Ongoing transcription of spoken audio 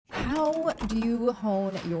How do you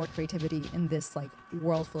hone your creativity in this like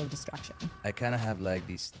world full of distraction? I kind of have like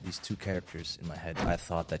these two characters in my head. I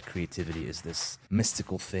thought that creativity is this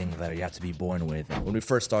mystical thing that you have to be born with. And when we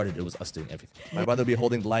first started, it was us doing everything. My brother would be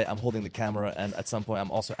holding the light, I'm holding the camera, and at some point I'm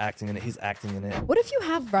also acting in it, he's acting in it. What if you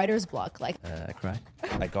have writer's block? Like, I cry.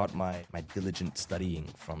 I got my diligent studying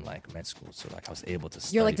from like med school, so like I was able to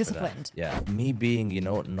study. you're like for that. disciplined. Yeah. Me being,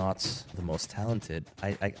 not the most talented,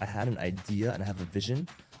 I had an idea and I have a vision,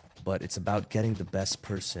 but it's about getting the best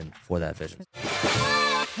person for that vision.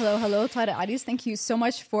 Hello, Tarek Ariss. Thank you so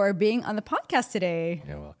much for being on the podcast today.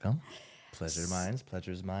 You're welcome.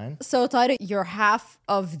 Pleasure's mine. So Tarek, you're half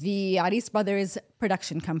of the Ariss Brothers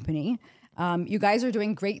production company. You guys are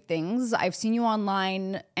doing great things. I've seen you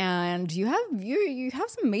online, and you have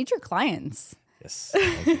some major clients. Yes.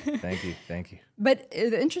 Thank you. But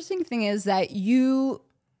the interesting thing is that you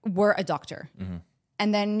were a doctor. Mm-hmm.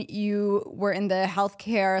 And then you were in the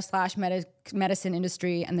healthcare / medicine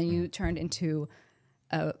industry, and then you turned into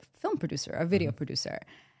a film producer, a video producer.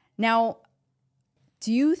 Now,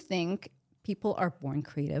 do you think people are born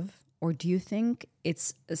creative, or do you think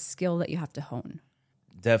it's a skill that you have to hone?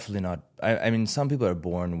 Definitely not. I mean, some people are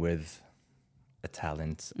born with a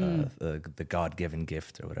talent, the God-given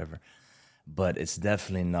gift or whatever, but it's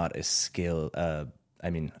definitely not a skill. I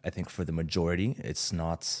think for the majority, it's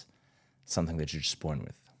not something that you're just born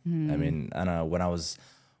with. I mean, when I was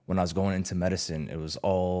going into medicine, it was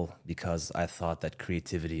all because I thought that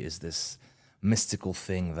creativity is this mystical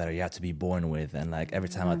thing that you have to be born with. And like every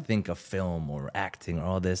time I think of film or acting or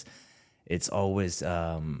all this, it's always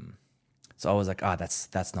like,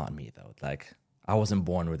 that's not me though. Like I wasn't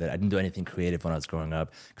born with it. I didn't do anything creative when I was growing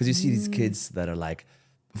up. Because you see these kids that are like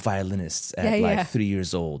violinists at 3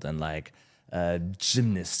 years old, and like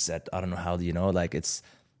gymnasts at I don't know how, like it's.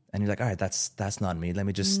 And you're like, all right, that's not me. Let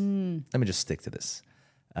me just stick to this.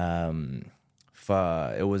 It's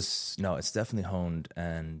definitely honed,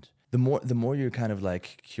 and the more you're kind of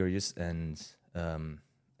like curious and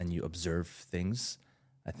you observe things,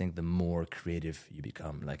 I think the more creative you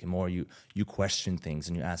become. Like the more you question things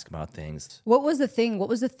and you ask about things. What was the thing? What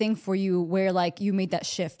was the thing for you where like you made that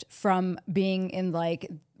shift from being in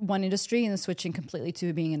like one industry and then switching completely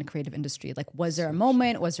to being in a creative industry? Like, was there a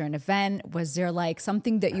moment? Was there an event? Was there like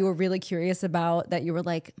something that you were really curious about that you were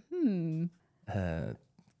like,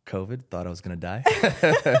 COVID, thought I was gonna die.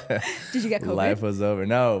 Did you get COVID? Life was over.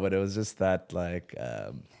 No, but it was just that like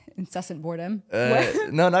incessant boredom.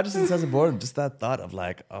 No, not just incessant boredom. Just that thought of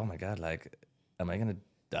like, oh my god, like, am I gonna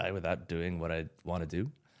die without doing what I want to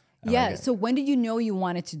do? So when did you know you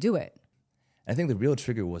wanted to do it? I think the real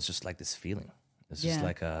trigger was just like this feeling. It's just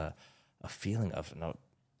like a feeling of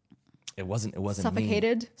it wasn't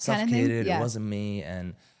suffocated me. Suffocated. Yeah. It wasn't me,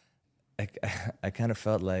 and I kind of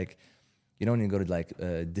felt like, when you go to like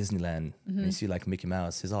Disneyland and you see like Mickey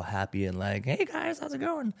Mouse, he's all happy and like, hey guys, how's it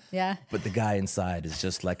going? Yeah. But the guy inside is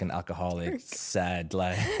just like an alcoholic, sad,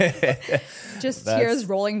 like just tears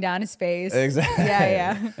rolling down his face. Exactly.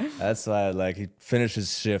 Yeah. That's why like he finished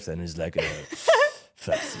his shift and he's like,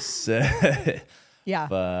 yeah.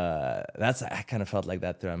 But I kind of felt like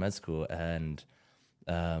that throughout med school, and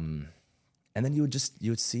then you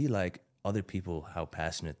would see like other people how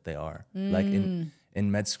passionate they are. Like in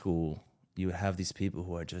med school, you have these people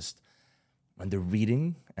who are just, when they're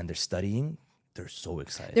reading and they're studying, they're so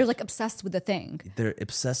excited. They're like obsessed with the thing. They're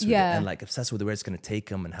obsessed with it, and like obsessed with where it's gonna take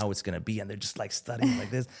them and how it's gonna be, and they're just like studying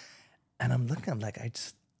like this. And I'm like, I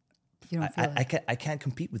can't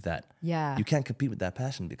compete with that. Yeah. You can't compete with that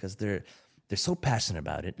passion because they're so passionate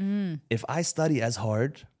about it. If I study as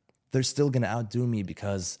hard, they're still going to outdo me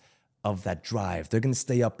because of that drive. They're going to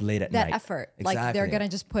stay up late at night. That effort. Exactly. Like they're going to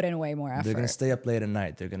just put in way more effort. They're going to stay up late at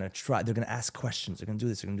night. They're going to try. They're going to ask questions. They're going to do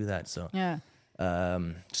this. They're going to do that. So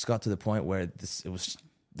just got to the point where this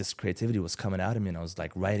creativity was coming out of me, and I was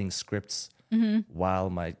like writing scripts while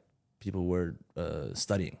my people were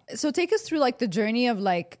studying. So take us through like the journey of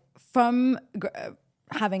like from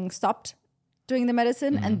having stopped doing the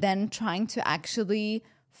medicine and then trying to actually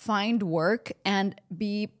find work and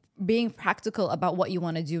being practical about what you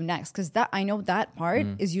want to do next. Because I know that part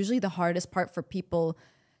is usually the hardest part for people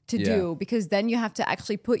to do, because then you have to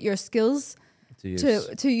actually put your skills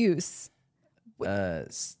to use.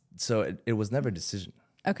 So it was never a decision.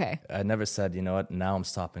 Okay. I never said, you know what, now I'm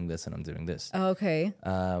stopping this and I'm doing this. Oh, okay.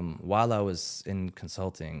 While I was in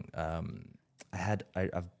consulting,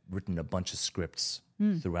 I've written a bunch of scripts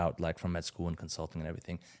throughout, like from med school and consulting and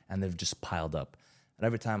everything, and they've just piled up. And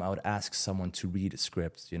every time I would ask someone to read a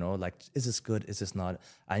script, like, is this good? Is this not?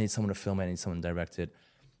 I need someone to film it. I need someone to direct it.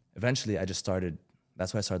 Eventually,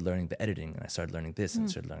 that's why I started learning the editing, and I started learning this and I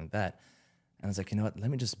started learning that. And I was like, you know what?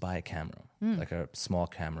 Let me just buy a camera, like a small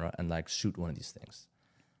camera, and like shoot one of these things.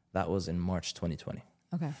 That was in March 2020.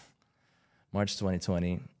 Okay. March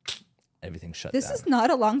 2020, everything shut down. This is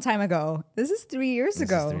not a long time ago. This is 3 years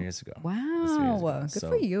ago. This is 3 years ago. Wow. Good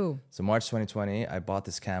for you. So March 2020, I bought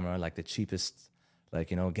this camera, like the cheapest,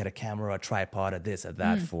 like, you know, get a camera, a tripod, a this, a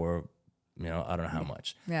that for, you know, I don't know how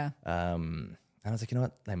much. Yeah. And I was like, you know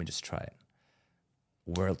what? Let me just try it.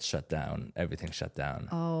 World shut down. Everything shut down.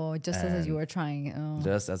 Oh, just as you were trying it. Oh.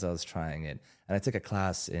 Just as I was trying it. And I took a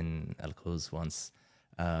class in Al Quds once,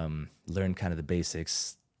 learned kind of the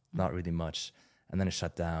basics, not really much. And then it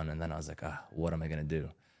shut down. And then I was like, what am I going to do?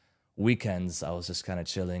 Weekends, I was just kind of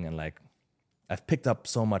chilling. And like, I've picked up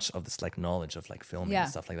so much of this like knowledge of like filming and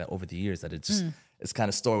stuff like that over the years that it just, it's kind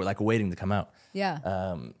of stored, like waiting to come out.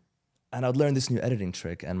 Yeah. And I'd learned this new editing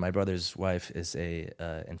trick. And my brother's wife is a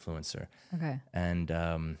influencer. Okay.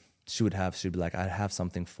 And she'd be like, I have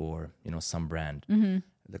something for, you know, some brand.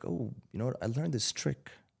 Like, oh, you know what? I learned this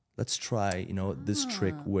trick. Let's try, you know, this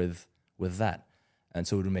trick with that. And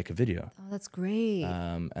so we'd make a video. Oh, that's great.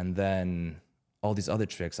 And then all these other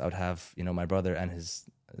tricks, I would have, you know, my brother and his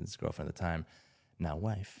girlfriend at the time, now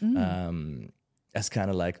wife, as kind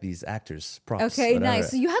of like these actors, props. Okay, whatever.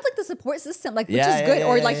 nice. So you had like the support system, like which is good,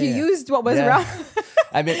 or like you used what was around.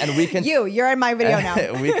 I mean, and weekends. You're in my video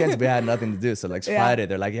now. Weekends we had nothing to do, so like Friday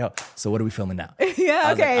they're like, "Yo, so what are we filming now?"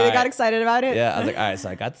 Yeah, okay. They got excited about it. Yeah, I was like, "All right." So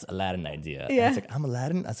I got this Aladdin idea. Yeah, I was like, "I'm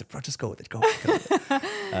Aladdin." I was like, "Bro, just go with it. Go."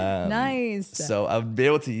 Nice. So I would be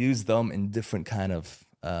able to use them in different kind of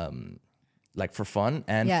like for fun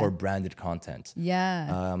and for branded content.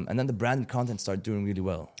 Yeah. And then the branded content started doing really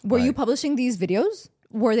well. Were you publishing these videos?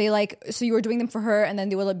 Were they like, so you were doing them for her and then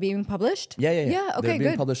they were being published? Yeah. Yeah, okay, They're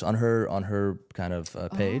being good. published on her kind of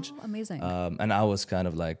page. Oh, amazing. And I was kind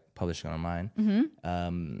of like publishing on mine.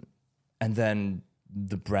 And then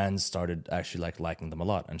the brands started actually like liking them a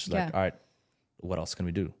lot. And she's like, all right, what else can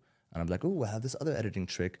we do? And I'm like, oh, I have this other editing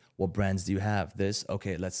trick. What brands do you have? This?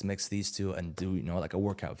 Okay, let's mix these two and do, you know, like a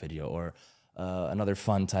workout video or another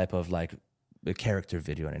fun type of like a character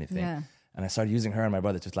video and anything. Yeah. And I started using her and my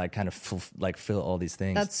brother to like kind of fill all these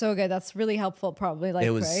things. That's so good. That's really helpful, probably. Like,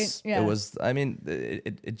 it was, right? Yeah. It was. I mean,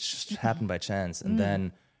 it just happened by chance. And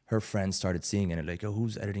then her friends started seeing it and like, "Oh,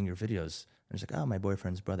 who's editing your videos?" And she's like, "Oh, my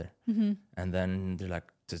boyfriend's brother." And then they're like,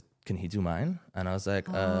 "Can he do mine?" And I was like,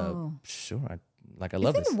 "Sure." I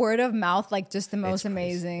love this. Isn't word of mouth like just the most It's crazy.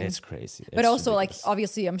 amazing? It's crazy. But It's also, ridiculous. like,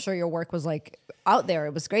 obviously, I'm sure your work was like out there.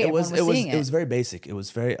 It was great. It was. Everyone seeing It was very basic. It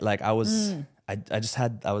was very like I was. I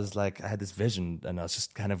had this vision and I was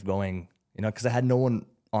just kind of going, you know, because I had no one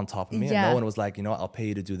on top of me. Yeah. And no one was like, you know, I'll pay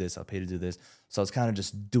you to do this. I'll pay you to do this. So I was kind of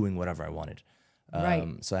just doing whatever I wanted. Right.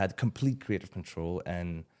 So I had complete creative control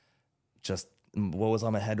and just what was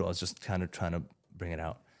on my head, I was just kind of trying to bring it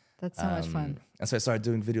out. That's so much fun. And so I started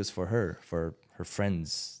doing videos for her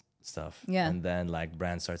friends stuff. Yeah. And then like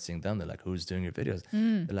brands start seeing them. They're like, who's doing your videos?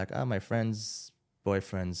 They're like, my friend's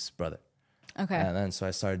boyfriend's brother. Okay. And then so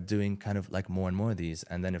I started doing kind of like more and more of these.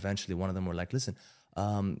 And then eventually one of them were like, listen,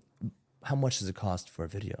 how much does it cost for a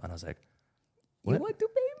video? And I was like, what? You want to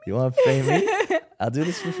pay me? You want to pay me? I'll do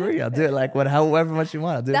this for free. I'll do it like however much you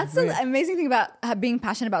want. I'll do That's it for free. the amazing thing about being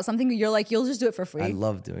passionate about something. You're like, you'll just do it for free. I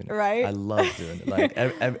love doing it. Right? I love doing it. Like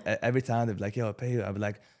every time they'd be like, yo, I'll pay you. I'd be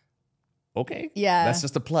like, okay. Yeah. That's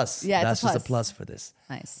just a plus. Yeah, That's it's a just a plus. plus for this.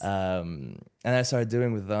 Nice. And I started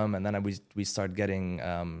doing with them, and then we started getting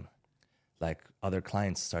like other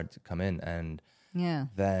clients started to come in, and yeah.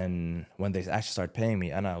 then when they actually started paying me,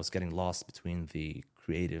 and I was getting lost between the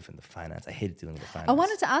creative and the finance. I hated dealing with the finance. I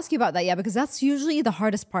wanted to ask you about that, because that's usually the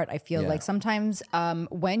hardest part, I feel. Yeah. Like sometimes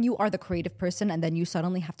when you are the creative person and then you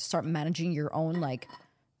suddenly have to start managing your own like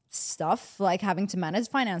stuff, like having to manage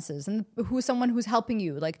finances and someone who's helping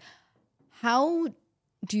you, like how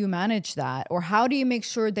do you manage that? Or how do you make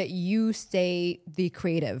sure that you stay the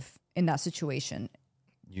creative in that situation?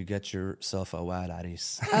 You get yourself a wild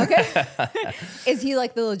Ariss. Okay. Is he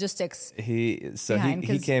like the logistics? He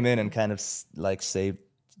behind, came in and kind of like saved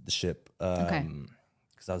the ship. Okay.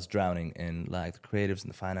 Because I was drowning in like the creatives and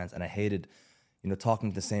the finance, and I hated, you know,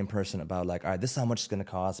 talking to the same person about like, all right, this is how much it's gonna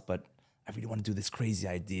cost, but I really want to do this crazy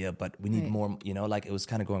idea, but we need more, you know, like it was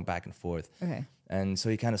kind of going back and forth. Okay. And so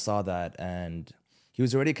he kind of saw that, and he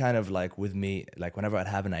was already kind of like with me, like whenever I'd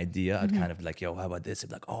have an idea, I'd kind of be like, yo, how about this? He'd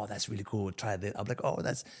be like, oh, that's really cool. Try this. I'd be like, oh,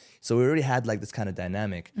 that's... So we already had like this kind of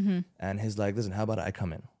dynamic. And he's like, listen, how about I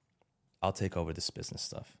come in? I'll take over this business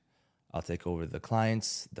stuff. I'll take over the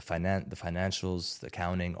clients, the financials, the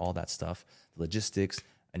accounting, all that stuff, the logistics,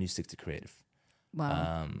 and you stick to creative.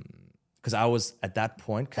 Wow. because I was at that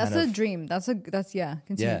point that's a dream. That's yeah.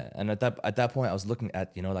 Continue. Yeah, and at that point, I was looking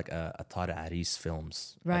at like a Tarek Ariss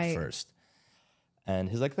films at first, and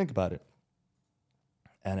he's like, think about it.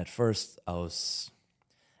 And at first I was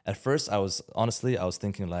honestly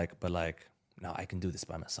thinking like, but like, no, I can do this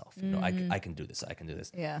by myself. You know, I can do this. I can do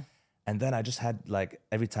this. Yeah. And then I just had like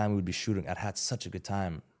every time we would be shooting, I'd had such a good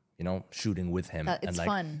time. You know, shooting with him it's and like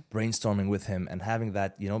fun. brainstorming with him and having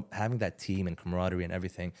that team and camaraderie and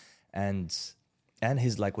everything. And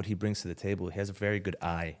his like what he brings to the table, he has a very good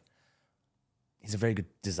eye. He's a very good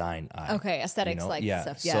design eye. Okay, aesthetics, like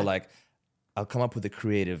stuff. Yeah. So like I'll come up with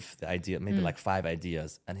the idea, maybe like 5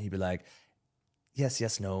 ideas, and he'd be like,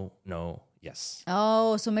 yes, no, yes.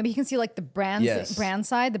 Oh, so maybe he can see like the brand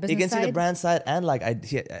side, the business side. He can see the brand side, and like I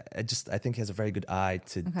think he has a very good eye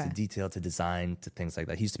to detail, to design, to things like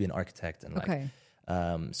that. He used to be an architect, and like,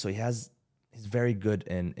 so he's very good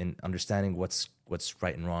in understanding what's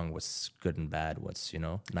right and wrong, what's good and bad, what's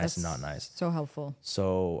nice and not nice. So helpful.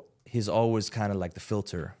 So he's always kind of like the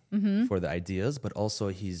filter for the ideas, but also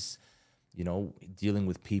he's dealing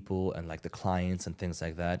with people and like the clients and things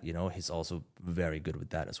like that. He's also very good with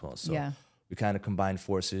that as well. So we kind of combine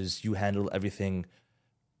forces. You handle everything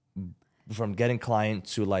from getting client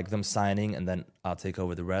to like them signing, and then I'll take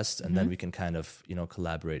over the rest, and then we can kind of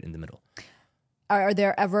collaborate in the middle. Are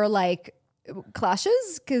there ever like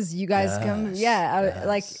clashes? Because you guys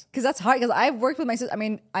like, because that's hard. Because I've worked with my sister. I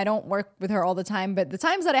mean, I don't work with her all the time, but the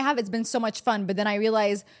times that I have, it's been so much fun. But then I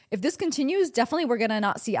realize if this continues, definitely we're gonna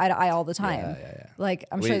not see eye to eye all the time. Like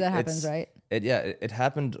I'm sure that happens, right? It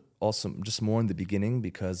happened also just more in the beginning,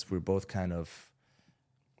 because we're both kind of,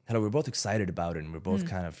 we're both excited about it, and we're both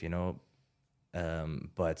kind of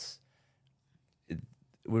but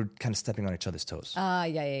we're kind of stepping on each other's toes. A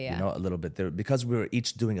little bit there, because we were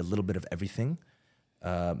each doing a little bit of everything.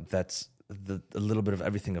 That's a little bit of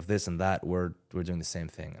everything of this and that. We're doing the same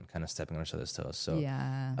thing and kind of stepping on each other's toes. So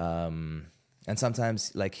and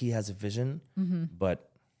sometimes like he has a vision, but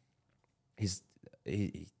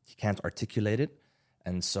he can't articulate it,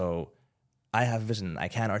 and so I have vision and I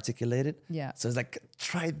can't articulate it. Yeah. So it's like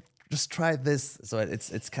just try this. So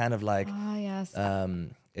it's kind of like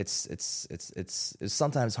it's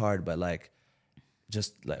sometimes hard, but like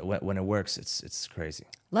just like when it works, it's crazy.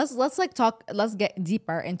 Let's get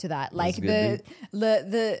deeper into that. Like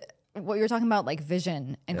the what you're talking about, like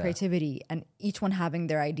vision and creativity, and each one having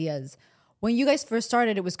their ideas. When you guys first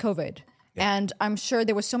started, it was COVID. Yeah. And I'm sure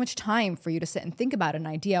there was so much time for you to sit and think about an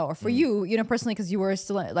idea, or for you, personally, because you were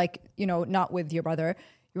still like, not with your brother.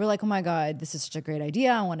 You were like, oh my God, this is such a great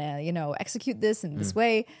idea. I want to, execute this in this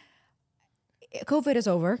way. COVID is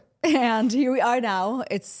over, and here we are now.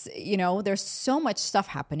 It's, there's so much stuff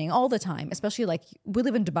happening all the time, especially like we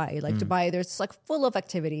live in Dubai. Like Dubai, there's like full of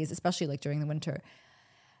activities, especially like during the winter.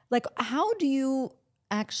 Like, how do you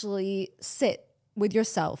actually sit with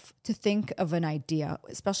yourself to think of an idea,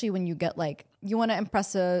 especially when you get like, you want to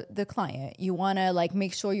impress the client, you want to like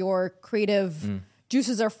make sure your creative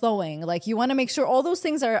juices are flowing, like you want to make sure all those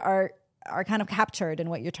things are kind of captured in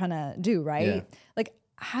what you're trying to do, right? Yeah. Like,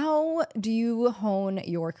 how do you hone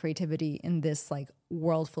your creativity in this like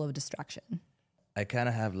world full of distraction? I kind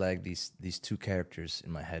of have like these 2 characters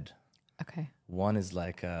in my head. Okay. One is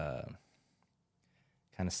like kind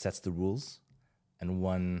of sets the rules, and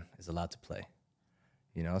one is allowed to play.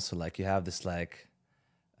 So like you have this like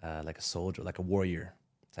a soldier, like a warrior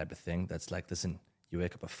type of thing. That's like, listen, you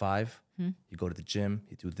wake up at 5, you go to the gym,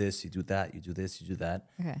 you do this, you do that, you do this, you do that.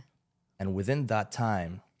 Okay. And within that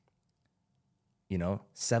time,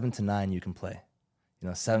 7 to 9 you can play.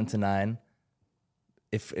 7 to 9.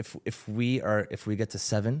 If we get to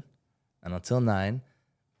 7 and until 9,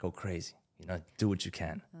 go crazy. Do what you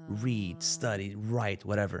can. Read, study, write,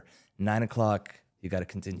 whatever. 9 o'clock, you got to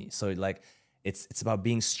continue. So like, it's about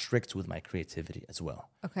being strict with my creativity as well.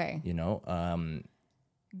 Okay.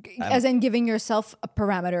 As in giving yourself a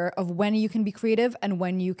parameter of when you can be creative and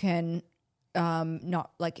when you can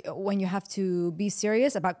not, like when you have to be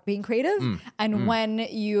serious about being creative and when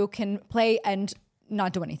you can play and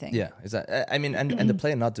not do anything. Yeah, I mean, and the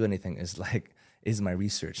play and not do anything is my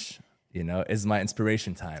research. Is my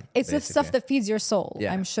inspiration time. It's basically the stuff that feeds your soul.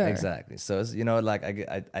 Yeah, I'm sure. Exactly. So it's, like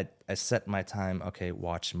I set my time. Okay,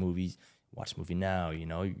 watch movie now. You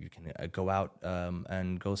can go out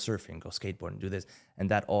and go surfing, go skateboarding, do this, and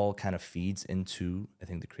that all kind of feeds into, I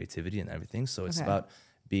think, the creativity and everything. So it's about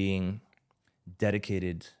being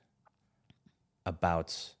dedicated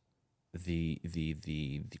about the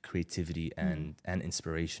creativity and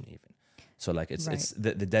inspiration even. So like it's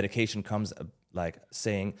the dedication comes like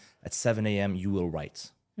saying at 7 a.m. you will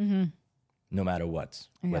write. no matter what.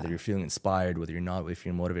 Whether you're feeling inspired, whether you're not, if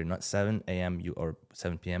you're motivated, not 7 a.m. or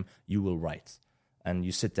 7 p.m., you will write. And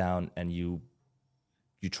you sit down and you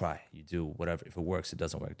try, you do whatever. If it works, it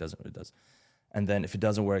doesn't work, it doesn't, it does. And then if it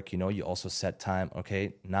doesn't work, you also set time.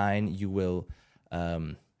 Okay, 9, you will,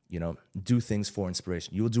 do things for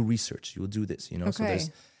inspiration. You will do research. You will do this, Okay.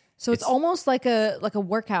 So it's almost like a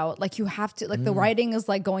workout. Like you have to, like the writing is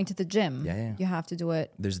like going to the gym. Yeah. You have to do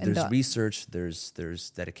it. There's research. There's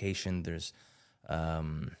dedication. There's,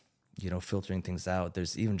 filtering things out.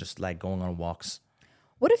 There's even just like going on walks.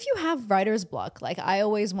 What if you have writer's block? Like I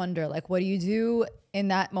always wonder, like, what do you do in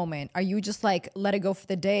that moment? Are you just like, let it go for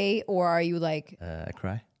the day? Or are you like... I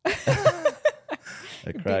cry. I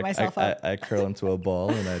Beat cry. myself up. I curl into a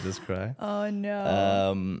ball and I just cry. Oh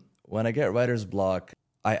no. When I get writer's block,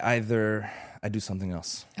 I do something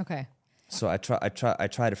else. Okay. So I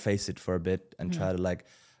try to face it for a bit and try to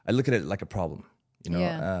I look at it like a problem.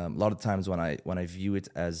 A lot of times when I view it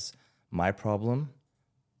as my problem,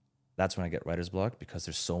 that's when I get writer's block because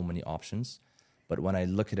there's so many options. But when I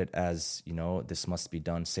look at it as, this must be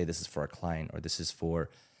done, say this is for a client or this is for,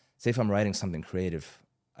 say if I'm writing something creative,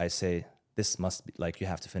 I say this must be, like, you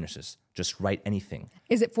have to finish this. Just write anything.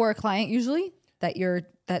 Is it for a client usually that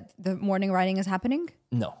the morning writing is happening?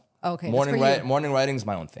 No. Okay. Morning writing is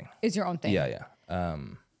my own thing. Is your own thing? Yeah.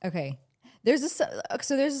 Okay. There's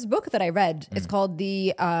this book that I read. It's called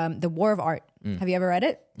The War of Art. Have you ever read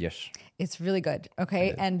it? Yes. It's really good.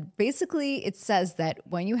 Okay. And basically it says that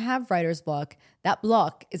when you have writer's block, that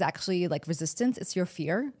block is actually like resistance. It's your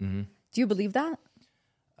fear. Do you believe that?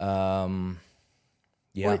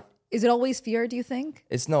 Yeah. Or is it always fear, do you think?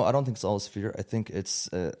 No, I don't think it's always fear. I think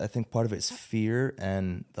I think part of it is fear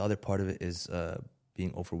and the other part of it is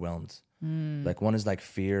being overwhelmed. Like one is like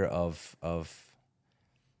fear of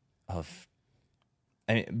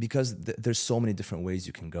I mean, because there's so many different ways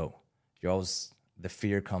you can go. The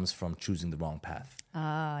fear comes from choosing the wrong path.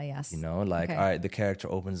 Ah, yes. All right, the character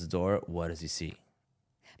opens the door. What does he see?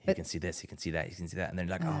 He can see this, he can see that, he can see that. And then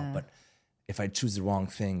you're like, but if I choose the wrong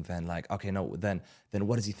thing, then like, okay, no, then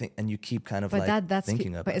what does he think? And you keep kind of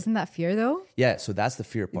thinking about it. But isn't that fear though? Yeah, so that's the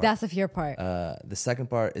fear part. That's the fear part. The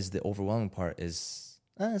second part is the overwhelming part is,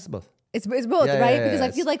 it's both. It's both, right? Yeah, because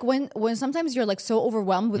I feel like when sometimes you're like so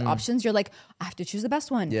overwhelmed with options, you're like, I have to choose the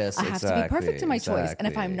best one. Yes, I have to be perfect in my choice. And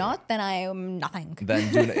if I'm not, then I am nothing.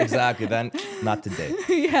 Then then not today.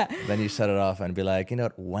 Yeah. Then you shut it off and be like, you know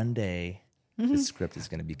what, one day the script is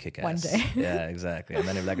going to be kick-ass. One day. Yeah, exactly. And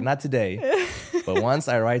then you're like, not today, but once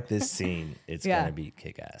I write this scene, it's going to be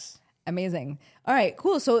kick-ass. Amazing. All right,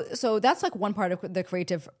 cool. So that's like one part of the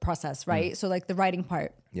creative process, right? So like the writing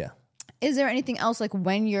part. Yeah. Is there anything else like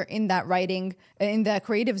when you're in that writing, in the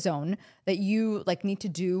creative zone that you like need to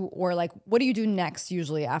do, or like what do you do next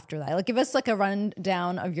usually after that? Like give us like a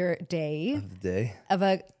rundown of your day. Of the day? Of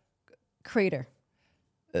a creator.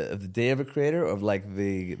 Of the day of a creator, or of like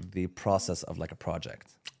the process of like a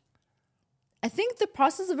project? I think the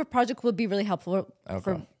process of a project will be really helpful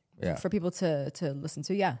for people to listen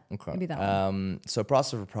to. Yeah. Okay. Maybe that one. So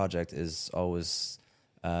process of a project is always,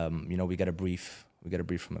 we get a brief. We get a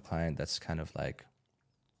brief from a client that's kind of like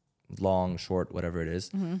long, short, whatever it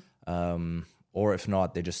is. Or if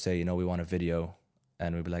not, they just say, we want a video.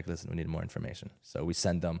 And we'd be like, listen, we need more information. So we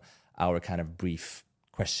send them our kind of brief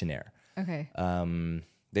questionnaire. Okay.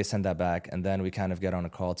 They send that back. And then we kind of get on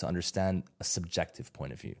a call to understand a subjective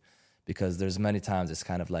point of view. Because there's many times it's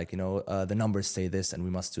kind of like, the numbers say this and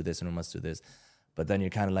we must do this and we must do this. But then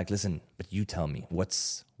you're kind of like, listen, but you tell me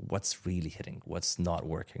what's really hitting, what's not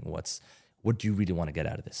working, what do you really want to get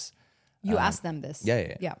out of this? You ask them this.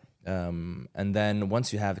 Yeah. And then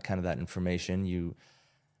once you have kind of that information,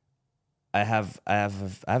 I have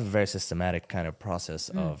a very systematic kind of process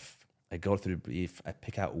of I go through the brief, I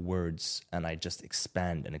pick out words, and I just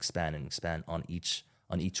expand and expand and expand on each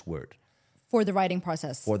word. For the writing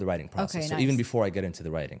process. Okay, so nice. even before I get into the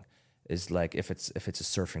writing, is like if it's a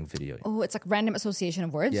surfing video. Oh, it's like random association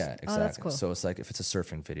of words? Yeah, exactly. Oh, that's cool. So it's like if it's a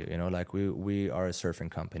surfing video, like we are a surfing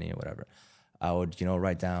company or whatever. I would,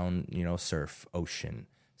 write down, surf, ocean,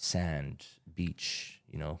 sand, beach,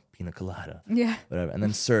 pina colada, whatever. And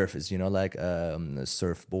then surf is, like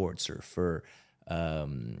surfboard, surfer,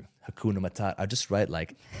 Hakuna Matata. I just write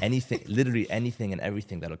like anything, literally anything and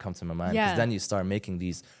everything that'll come to my mind. Because then you start making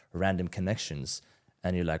these random connections,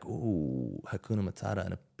 and you're like, ooh, Hakuna Matata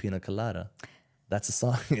and a pina colada. That's a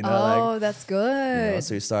song, that's good.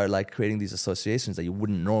 So you start like creating these associations that you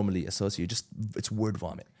wouldn't normally associate. It's word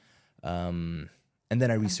vomit. And then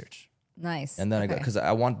I research. Nice. And then because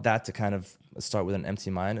I want that to kind of start with an empty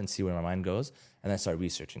mind and see where my mind goes. And then I start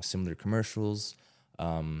researching similar commercials,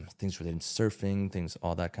 things related to surfing,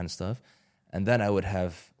 all that kind of stuff. And then I would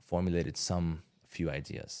have formulated few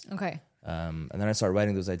ideas. Okay. And then I start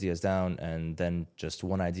writing those ideas down, and then just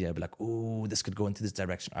one idea, I'd be like, "Oh, this could go into this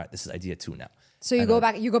direction. All right, this is idea 2 now." So you go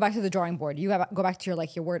back to the drawing board. You go back to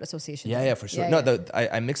your word association. Yeah, for sure.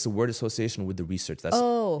 I mix the word association with the research. That's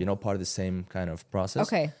part of the same kind of process.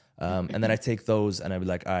 Okay. And then I take those and I'd be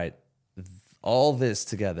like, all right, all this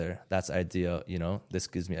together, that's idea. This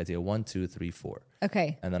gives me idea 1, 2, 3, 4.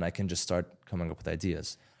 Okay. And then I can just start coming up with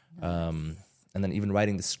ideas. Nice. And then even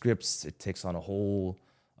writing the scripts, it takes on a whole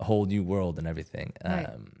new world and everything. Right.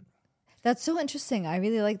 That's so interesting. I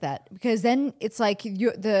really like that, because then it's like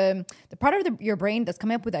the part of your brain that's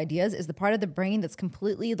coming up with ideas is the part of the brain that's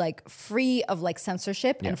completely like free of like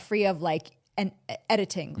censorship and free of like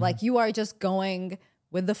editing. Mm-hmm. Like you are just going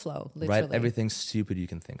with the flow, literally. Write everything stupid you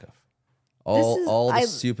can think of. All the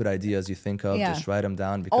stupid ideas you think of, just write them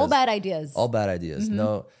down. Because all bad ideas. All bad ideas. Mm-hmm.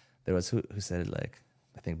 No, there was who said it, like,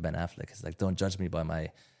 I think Ben Affleck is like, don't judge me by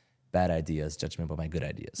my bad ideas, judge me by my good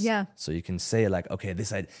ideas. Yeah. So you can say like, okay,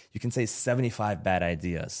 you can say 75 bad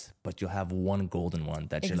ideas, but you'll have one golden one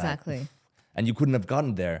that you're like, and you couldn't have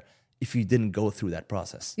gotten there if you didn't go through that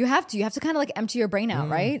process. You have to kind of like empty your brain out,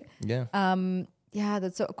 right? Yeah. Yeah,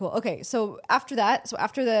 that's so cool. Okay, so after that,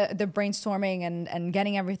 after the brainstorming and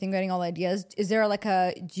getting all the ideas, is there like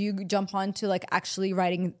do you jump on to like actually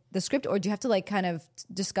writing the script, or do you have to like kind of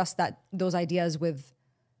discuss those ideas with,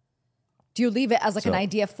 do you leave it as like an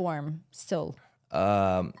idea form still?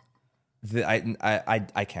 I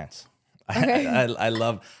can't. Okay.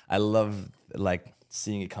 I love like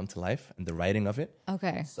seeing it come to life and the writing of it.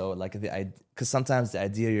 Okay. So like because sometimes the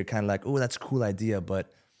idea, you're kind of like, oh, that's a cool idea,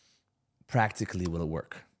 but practically will it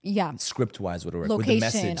work? Yeah. Script wise, will it work? Location,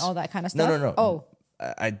 with the message, all that kind of stuff. No. Oh.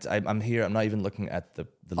 I'm here. I'm not even looking at the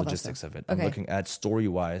logistics of it. I'm looking at story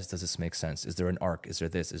wise. Does this make sense? Is there an arc? Is there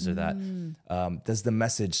this? Is there that? Does the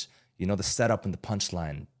message, the setup and the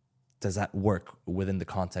punchline, does that work within the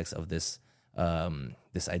context of this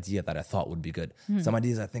this idea that I thought would be good? Some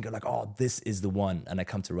ideas I think are like, oh, this is the one, and I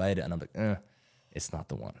come to write it, and I'm like, it's not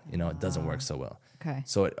the one. It doesn't work so well. Okay.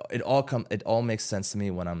 So it all makes sense to me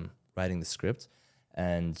when I'm writing the script,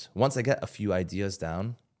 and once I get a few ideas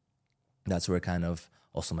down, that's where kind of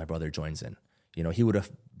also my brother joins in. He would have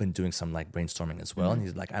been doing some like brainstorming as well, and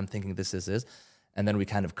he's like, I'm thinking this is, and then we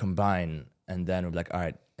kind of combine, and then we're like, all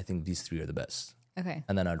right, I think these 3 are the best. Okay.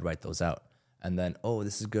 And then I'd write those out, and then, oh,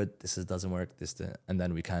 this is good, doesn't work, and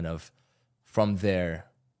then we kind of, from there,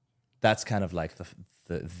 that's kind of like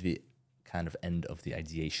the kind of end of the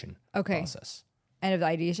ideation process. End of the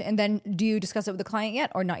ideation. And then do you discuss it with the client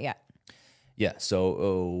yet or not yet? Yeah.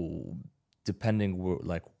 So depending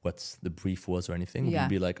like what the brief was or anything, we'd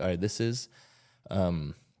be like, all right, this is,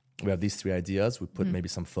 we have these 3 ideas. We put maybe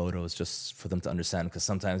some photos just for them to understand, because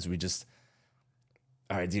sometimes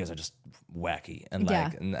our ideas are just wacky and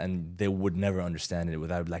like, and they would never understand it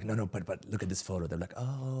without like, no, but look at this photo. They're like,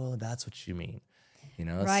 oh, that's what you mean.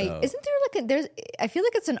 Right. So, Isn't there like I feel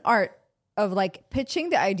like it's an art of like pitching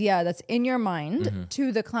the idea that's in your mind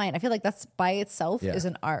to the client. I feel like that's by itself is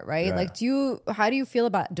an art, right? Yeah. Like, how do you feel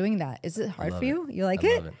about doing that? Is it hard for you? You like I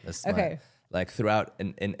it? love it. That's okay. Like throughout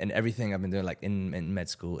in everything I've been doing, like in med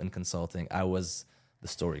school, in consulting, I was the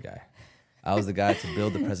story guy. I was the guy to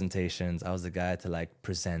build the presentations. I was the guy to like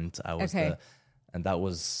present. I was and that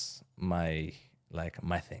was my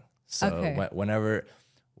thing. So whenever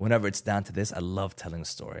it's down to this, I love telling a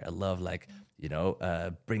story. I love like,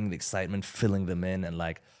 bringing the excitement, filling them in, and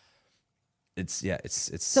like, it's.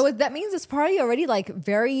 So that means it's probably already like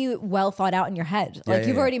very well thought out in your head. Like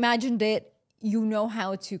you've already imagined it. You know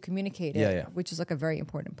how to communicate it, which is like a very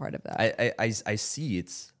important part of that. I see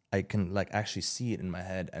it. I can like actually see it in my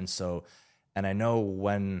head, and I know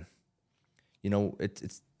when,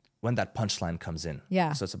 it's when that punchline comes in.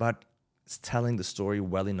 Yeah. So it's telling the story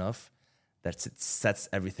well enough that it sets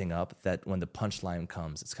everything up, that when the punchline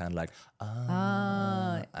comes, it's kind of like,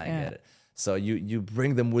 I get it. So you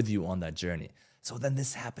bring them with you on that journey. So then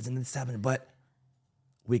this happens and this happens, but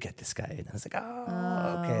we get this guy in. And it's like,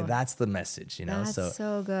 okay, that's the message, That's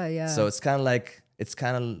so good, yeah. So it's kind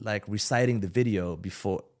of like reciting the video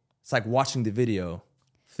before. It's like watching the video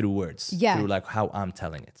through words, through like how I'm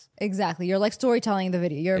telling it. Exactly. You're like storytelling the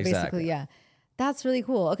video. You're basically, That's really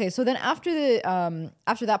cool. Okay, so then after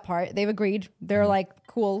that part, they've agreed. They're like,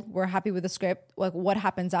 cool, we're happy with the script. Like, what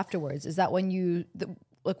happens afterwards? Is that when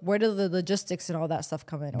where do the logistics and all that stuff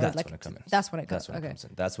come in? Or that's like, when it comes in. That's when it comes. That's when it comes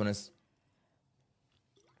in. That's when it's.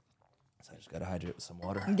 So I just gotta hydrate with some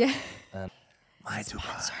water. Yeah. My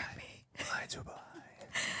Dubai.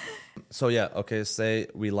 So okay. Say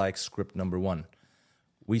we like script number 1,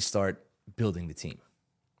 we start building the team.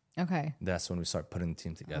 Okay. That's when we start putting the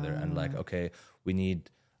team together and like, okay, we need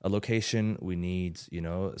a location, we need, you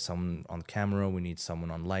know, someone on camera, we need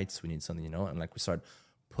someone on lights, we need something, you know, and like we start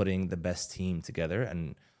putting the best team together.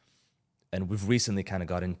 And we've recently kind of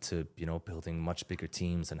got into, you know, building much bigger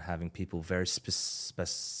teams and having people very specific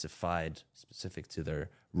to their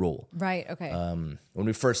role. Right. Okay. When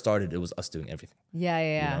we first started, it was us doing everything.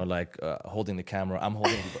 Yeah. You know, like holding the camera, I'm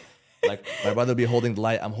holding like my brother would be holding the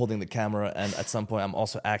light, I'm holding the camera, and at some point I'm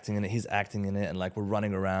also acting in it, he's acting in it, and like we're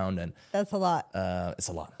running around, and that's a lot. It's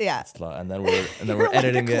a lot. Yeah, it's a lot. And then we're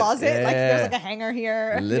editing like a closet, it. like there's like a hanger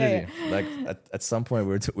here. Literally, like at some point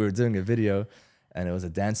we were doing a video, and it was a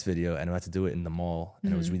dance video, and we had to do it in the mall,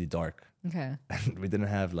 and it was really dark. Okay, and we didn't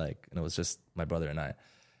have like, and it was just my brother and I,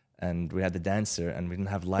 and we had the dancer, and we didn't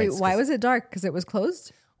have lights. Wait, why was it dark? Because it was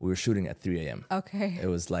closed. We were shooting at 3 a.m. Okay. It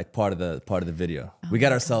was like part of the video. We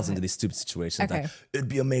got ourselves into these stupid situations. Okay. Like, it'd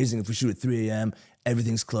be amazing if we shoot at 3 a.m.,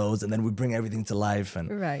 everything's closed, and then we bring everything to life.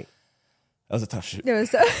 And right. That was a tough shoot. It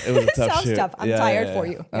was a tough shoot. Tough. I'm tired for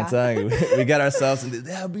you. I'm telling you. We got ourselves into,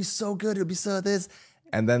 that would be so good. It would be so this.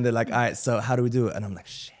 And then they're like, all right, so how do we do it? And I'm like,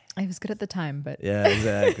 shit. I was good at the time, but. Yeah,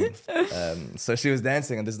 exactly. So she was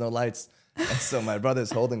dancing and there's no lights. And so my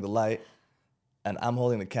brother's holding the light and I'm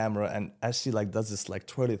holding the camera. And as she like does this like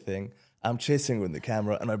twirly thing, I'm chasing with the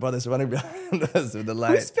camera and my brother's running behind us with the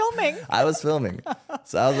light. Who's filming? I was filming.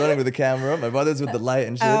 So I was running with the camera. My brother's with the light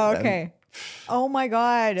and shit. Oh, okay. Oh my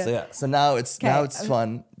God. So yeah. So now it's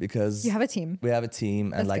fun because you have a team. We have a team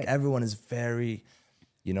and That's like good. everyone is very,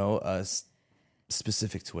 you know,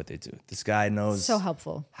 specific to what they do. This guy knows so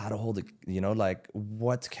helpful how to hold it, you know, like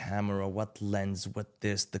what camera, what lens, what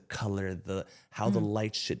this, the color, how the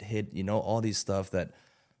light should hit, you know, all these stuff that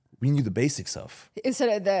we knew the basics of. Is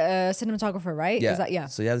it the cinematographer, right? Yeah. Is that, yeah.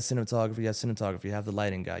 So you have the cinematography, you have the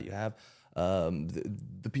lighting guy, you have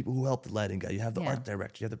the people who help the lighting guy, you have the art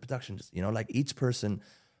director, you have the production, you know, like each person,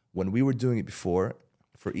 when we were doing it before,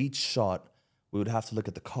 for each shot, we would have to look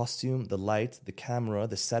at the costume, the light, the camera,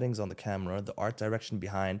 the settings on the camera, the art direction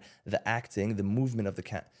behind, the acting, the movement of the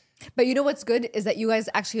camera. But you know what's good is that you guys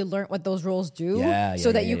actually learned what those roles do,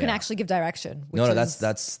 so that you can actually give direction. No, that's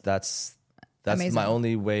amazing. My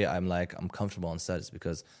only way I'm comfortable on set is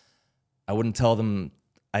because I wouldn't tell them.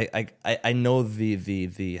 I know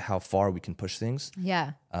the how far we can push things.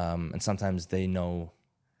 Yeah. And sometimes they know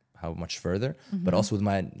how much further. But also with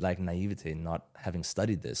my like naivete, not having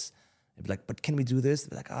studied this, they'd be like, "But can we do this?"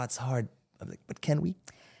 They'd be like, "Oh, it's hard." I'm like, "But can we?"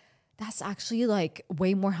 That's actually like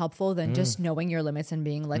way more helpful than just knowing your limits and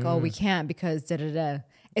being like, "Oh, we can't because da da da."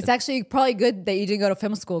 It's actually probably good that you didn't go to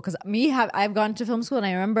film school because I've gone to film school and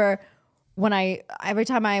I remember when every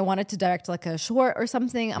time I wanted to direct like a short or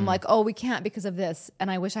something, I'm like, "Oh, we can't because of this,"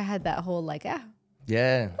 and I wish I had that whole like,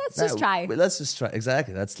 let's just try. Let's just try.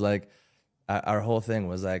 Exactly. That's like our whole thing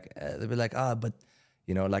was like they'd be like, but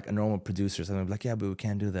you know, like a normal producer, something like, yeah, but we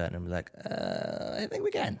can't do that. And I'm like, I think we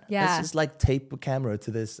can. Yeah. Let's just like tape a camera to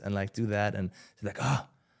this and like do that. And they're like,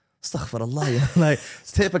 astaghfirullah. You know, like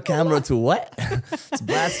tape a camera to what? It's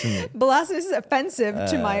blasphemy. Blasphemy is offensive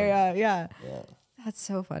to my yeah. That's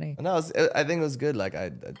so funny. And I think it was good. Like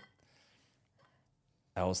I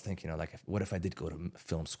always think, you know, like what if I did go to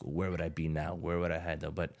film school? Where would I be now? Where would I head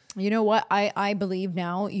though? But you know what? I believe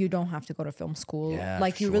now you don't have to go to film school. Yeah,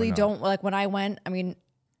 like you really don't. Like when I went, I mean,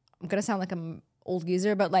 I'm gonna sound like I'm old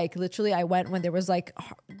geezer, but like literally I went when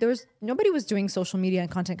nobody was doing social media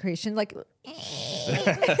and content creation. Like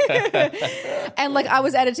and like I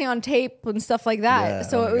was editing on tape and stuff like that. Yeah,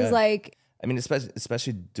 so it was God. like, I mean,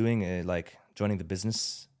 especially doing it, like joining the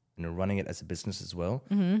business, you know, running it as a business as well.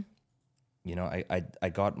 You know, I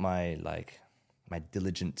got my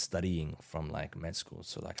diligent studying from like med school,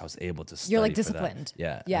 so like I was able to study. You're like for that. disciplined.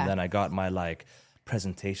 Yeah. And then I got my like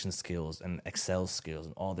presentation skills and Excel skills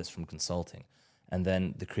and all this from consulting. And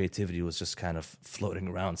then the creativity was just kind of floating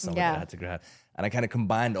around somewhere that I had to grab. And I kind of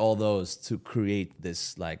combined all those to create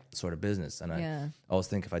this like sort of business. And I always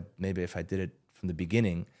think if I did it from the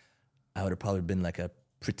beginning, I would have probably been like a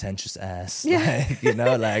pretentious ass. Like, you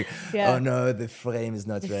know, like, oh no, the frame is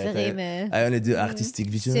not right. I only do artistic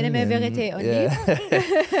vision. Cinéma vérité only.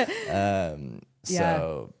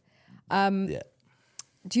 So,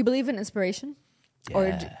 Do you believe in inspiration?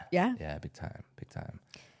 Yeah. Yeah, big time.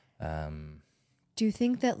 Do you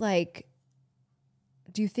think that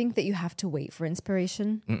you have to wait for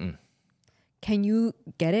inspiration? Mm-mm. Can you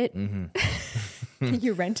get it? Mm-hmm. Can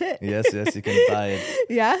you rent it? Yes, you can buy it.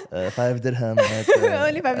 Yeah? 5 dirham.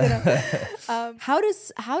 Only 5 dirham. How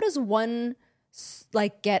does one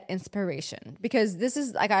like get inspiration? Because this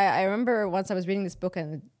is like, I remember once I was reading this book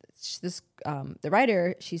and the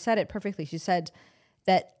writer, she said it perfectly. She said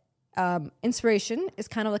that inspiration is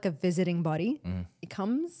kind of like a visiting body. It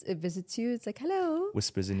comes, it visits you. It's like, hello.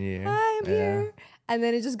 Whispers in your ear. Hi, I'm here. And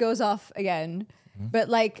then it just goes off again. But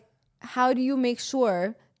like, how do you make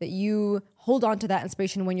sure that you hold on to that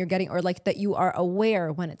inspiration when you're getting, or like that you are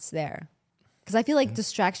aware when it's there? Because I feel like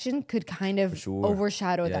distraction could kind of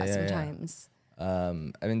overshadow that sometimes. I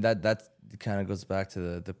mean, that kind of goes back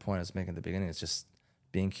to the point I was making at the beginning. It's just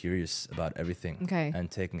being curious about everything and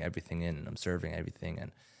taking everything in and observing everything.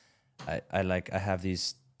 And I have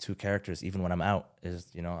these two characters, even when I'm out, is,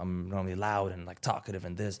 you know, I'm normally loud and like talkative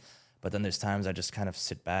and this, but then there's times I just kind of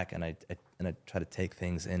sit back and I try to take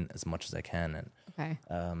things in as much as I can.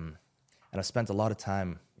 And I've spent a lot of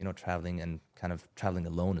time, you know, traveling and kind of traveling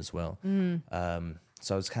alone as well.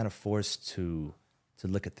 So I was kind of forced to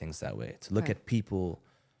look at things that way, to look at people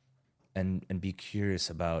and be curious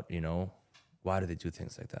about, you know, why do they do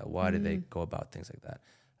things like that? Why do they go about things like that?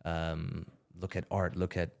 Look at art,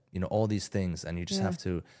 look at, you know, all these things. And you just have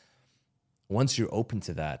to, once you're open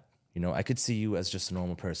to that, you know, I could see you as just a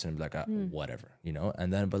normal person and be like, whatever, you know,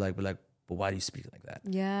 and then, but why do you speak like that?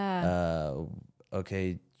 Yeah.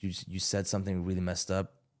 Okay, you said something really messed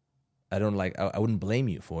up. I don't like, I wouldn't blame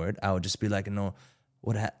you for it. I would just be like, no,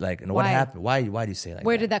 what happened? Why do you say like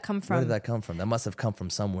Where that? did that come from? Where did that come from? That must have come from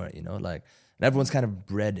somewhere, you know, like, and everyone's kind of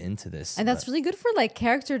bred into this. And that's really good for like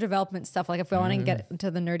character development stuff. Like if we want to get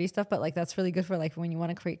into the nerdy stuff, but like that's really good for like when you want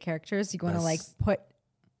to create characters, you want to like put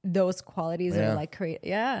those qualities or like create.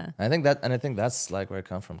 Yeah. I think that's like where I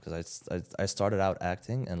come from, because I started out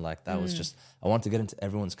acting and like that was just, I want to get into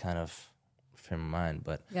everyone's kind of frame of mind,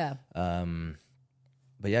 but yeah,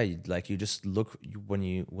 you just look when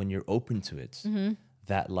you're open to it,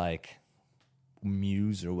 that like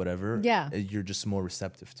muse or whatever, you're just more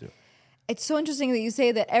receptive to. It's so interesting that you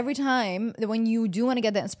say that every time that when you do want to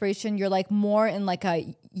get that inspiration, you're like more in like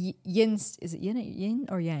a yin. Is it yin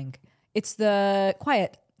or yang? It's the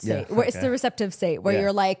quiet state, where it's the receptive state, where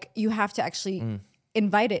you're like, you have to actually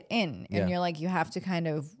invite it in, and you're like, you have to kind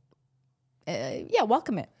of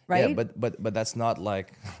welcome it, right? Yeah, but that's not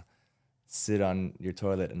like sit on your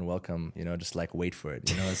toilet and welcome, you know, just like wait for it,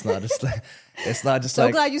 you know. It's not just like, it's not just so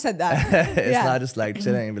like, glad you said that. It's not just like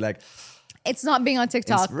chilling and be like, it's not being on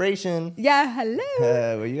TikTok. Inspiration. Yeah,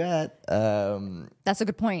 hello. Where you at? That's a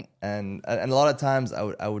good point. And a lot of times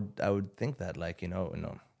I would think that, like, you know,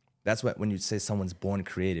 that's what, when you say someone's born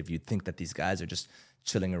creative, you'd think that these guys are just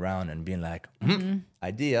chilling around and being like,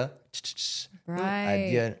 idea,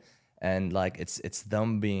 idea, and like it's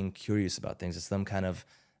them being curious about things. It's them kind of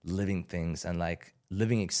living things and like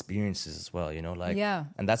living experiences as well, you know, like,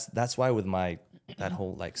 and that's why with my that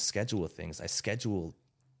whole like schedule of things, I schedule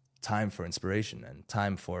time for inspiration and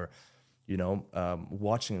time for, you know,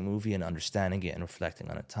 watching a movie and understanding it and reflecting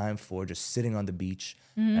on it, time for just sitting on the beach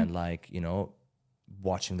and like, you know,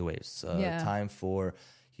 watching the waves, time for,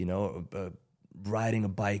 you know, riding a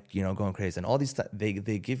bike, you know, going crazy, and all these they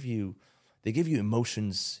give you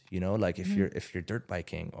emotions, you know, like if you're dirt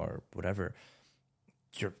biking or whatever,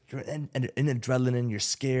 you're in adrenaline, you're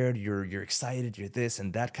scared, you're excited, you're this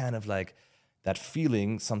and that, kind of like that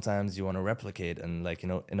feeling sometimes you want to replicate. And like, you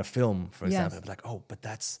know, in a film, for example, I'd be like, oh, but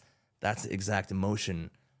that's the exact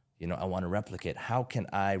emotion, you know, I want to replicate. How can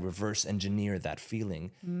I reverse engineer that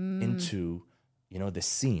feeling into, you know, this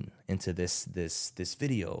scene, into this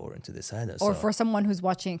video or into this idea? Or for someone who's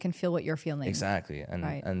watching can feel what you're feeling. Exactly.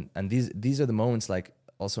 And these are the moments, like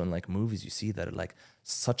also in like movies you see that are like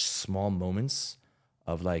such small moments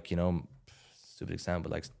of like, you know, stupid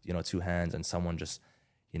example, like, you know, two hands and someone just,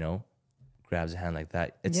 you know, grabs a hand like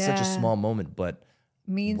that. It's such a small moment, but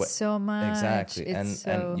means so much. Exactly.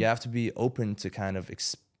 And you have to be open to kind of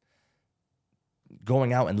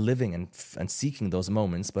going out and living and seeking those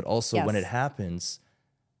moments, but also when it happens,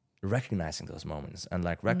 recognizing those moments and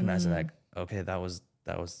like recognizing like, okay, that was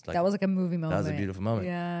like a movie moment. That was a beautiful moment.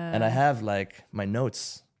 Yeah. And I have like, my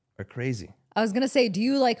notes are crazy. I was gonna say, do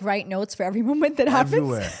you like write notes for every moment that happens?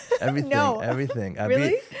 Everywhere, everything, No. everything.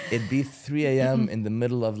 Really? It'd be 3 a.m. in the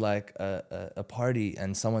middle of like a party,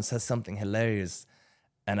 and someone says something hilarious,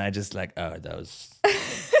 and I just like, oh, that was.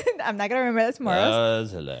 I'm not gonna remember that tomorrow. That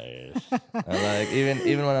was hilarious. And like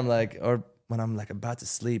even when I'm like, or when I'm like about to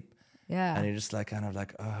sleep, and you're just like kind of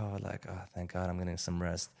like, oh, thank God I'm getting some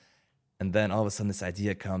rest, and then all of a sudden this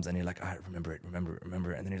idea comes, and you're like, all right, remember it,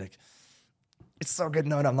 and then you're like, it's so good.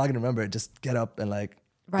 No, I'm not gonna remember it. Just get up and like,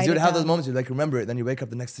 because you would have those moments you like remember it, then you wake up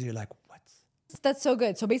the next day, you're like, what? That's so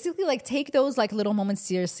good. So basically, like, take those like little moments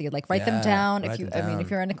seriously. Like, write them down. I mean, if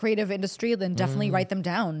you're in a creative industry, then definitely write them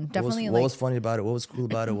down. Definitely. What was funny about it? What was cool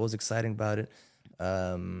about it? What was exciting about it?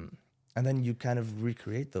 And then you kind of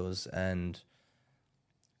recreate those, and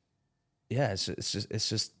yeah, it's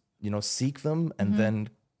just seek them and then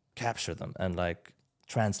capture them and like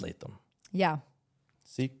translate them. Yeah.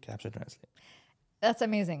 Seek, capture, translate. That's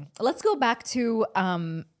amazing. Let's go back to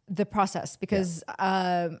the process because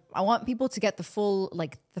I want people to get the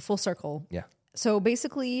full circle. Yeah. So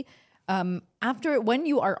basically, when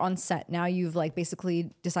you are on set, now you've like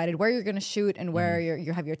basically decided where you're going to shoot and where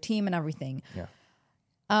you have your team and everything. Yeah.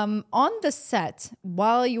 On the set,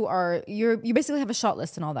 while you basically have a shot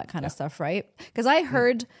list and all that kind of stuff, right? Because I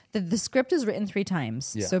heard that the script is written 3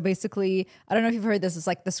 times. Yeah. So basically, I don't know if you've heard this. It's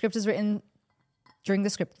like the script is written during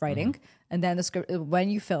the script writing, and then the script when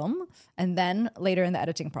you film, and then later in the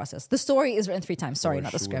editing process. The story is written 3 times. Sorry,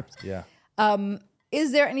 not the script. Yeah.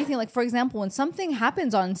 Is there anything like, for example, when something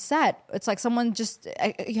happens on set, it's like someone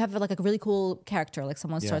you have like a really cool character, like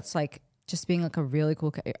someone starts like just being like a really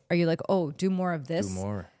cool. Are you like, oh, do more of this? Do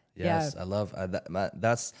more. Yes, I love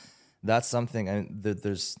that's something. And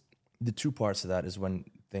there's the 2 parts of that is when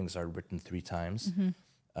things are written 3 times.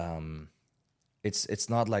 It's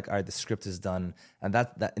not like, all right, the script is done, and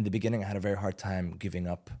that in the beginning I had a very hard time giving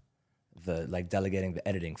up delegating the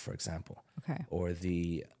editing, for example, or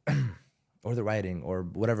the or the writing or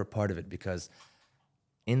whatever part of it, because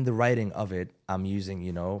in the writing of it I'm using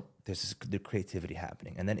there's the creativity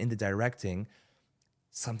happening, and then in the directing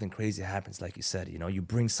something crazy happens, like you said, you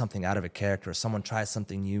bring something out of a character, or someone tries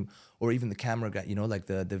something new, or even the camera guy, like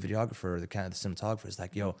the videographer or the cinematographer is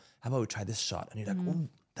like, yo, how about we try this shot? And you're like, oh,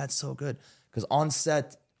 that's so good. Because on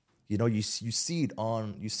set, you see it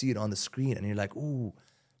on the screen, and you're like, ooh,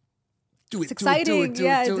 do it, exciting. Do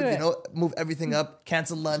it. Move everything up,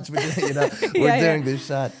 cancel lunch, we're doing this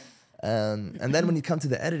shot. And then when you come to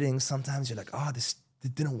the editing, sometimes you're like, oh, this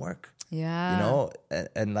didn't work. Yeah.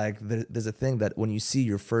 And like there's a thing that when you see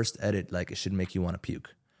your first edit, like it should make you want to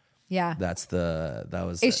puke. Yeah.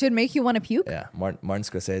 It should make you want to puke? Yeah. Martin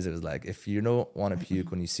Scorsese was like, if you don't want to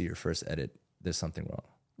puke when you see your first edit, there's something wrong.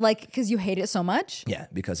 Like, because you hate it so much? Yeah,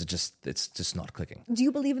 because it's just not clicking. Do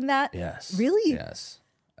you believe in that? Yes. Really? Yes.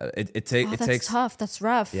 It takes. That's tough. That's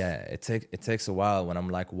rough. Yeah, it takes a while when I'm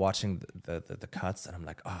like watching the cuts, and I'm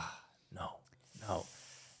like, no.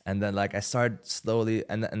 And then like I start slowly,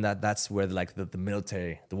 and that's where like the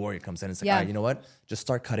military, the warrior comes in. It's like, all right, you know what? Just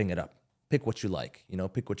start cutting it up. Pick what you like.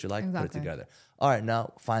 Pick what you like. Exactly. Put it together. All right,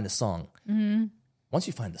 now find a song. Mm-hmm. Once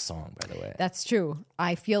you find the song, by the way, that's true.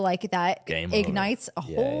 I feel like that ignites a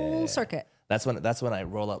whole circuit. That's when I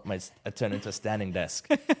roll up I turn into a standing desk,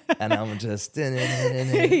 and I'm just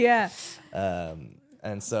yeah.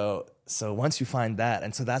 And so once you find that,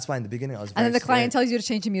 and so that's why in the beginning I was very and then the client tells you to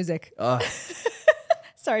change the music.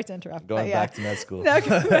 Sorry to interrupt. Going back to med school.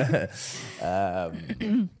 But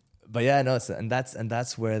yeah, no, and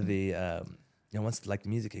that's where the once like the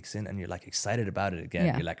music kicks in and you're like excited about it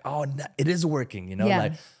again, you're like, oh, it is working,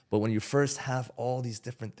 like. But when you first have all these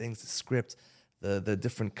different things, the script, the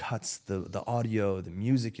different cuts, the audio, the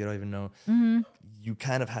music, you don't even know, you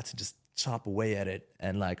kind of had to just chop away at it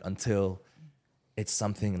and like until it's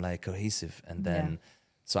something like cohesive, and then.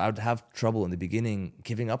 So I would have trouble in the beginning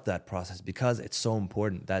giving up that process because it's so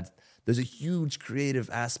important that there's a huge creative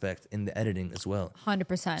aspect in the editing as well.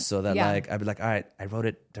 100%. So that like, I'd be like, all right, I wrote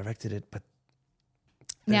it, directed it, but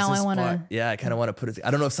now I want to. Yeah, I kind of want to put it.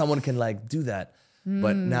 I don't know if someone can like do that,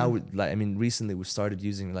 but now, recently we started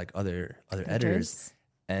using like other editors,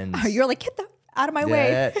 and you're like, get the out of my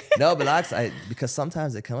way. No, but because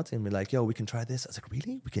sometimes they come up to me and be like, yo, we can try this. I was like,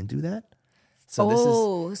 really? We can do that?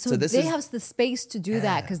 So they have the space to do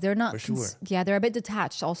that because they're not. For sure. They're a bit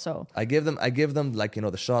detached. Also, I give them like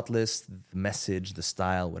the shot list, the message, the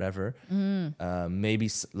style, whatever. Maybe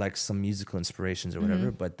like some musical inspirations or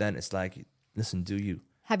whatever. But then it's like, listen, do you?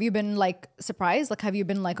 Have you been like surprised? Like, have you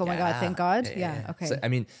been like, oh my god, thank God? Yeah. Okay. So,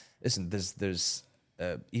 listen, there's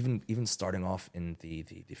even starting off in the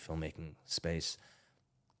filmmaking space,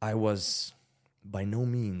 I was. By no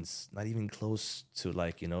means, not even close to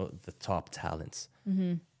like, the top talents.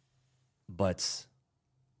 Mm-hmm. But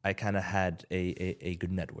I kind of had a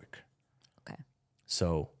good network. Okay.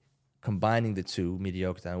 So combining the two,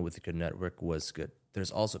 mediocre talent with a good network, was good. There's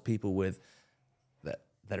also people with that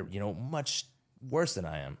are, much worse than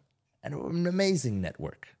I am, and an amazing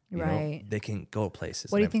network. Right. They can go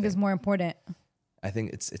places. What do you think is more important? I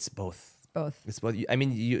think it's both. It's both.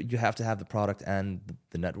 You have to have the product and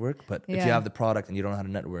the network, but if you have the product and you don't know how to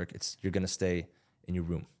network, you're gonna stay in your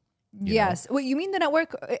room. Yes. Wait, you mean the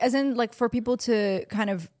network as in like for people to kind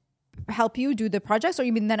of help you do the projects, or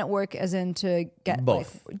you mean the network as in to get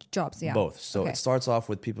both like, jobs? Yeah, both. So it starts off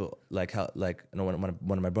with people like when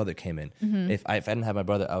one of my brother came in. Mm-hmm. If I didn't have my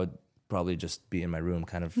brother, I would probably just be in my room,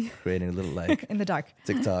 kind of creating a little like in the dark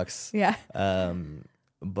TikToks. Yeah.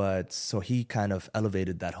 but so he kind of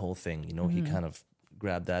elevated that whole thing, you know, he kind of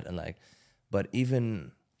grabbed that and like, but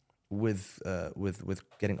even with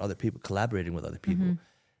getting other people, collaborating with other people,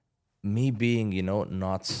 me being, you know,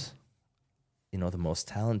 not, you know, the most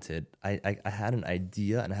talented, I had an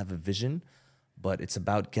idea and I have a vision, but it's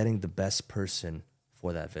about getting the best person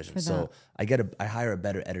for that vision. So I hire a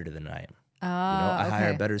better editor than I am. I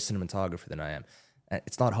hire a better cinematographer than I am.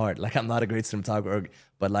 It's not hard. Like, I'm not a great cinematographer,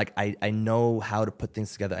 but like I know how to put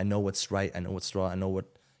things together. I know what's right. I know what's wrong. I know what,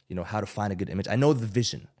 you know, how to find a good image. I know the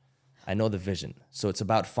vision. So it's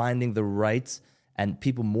about finding the right and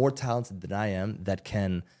people more talented than I am that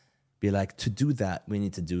can be like, to do that, we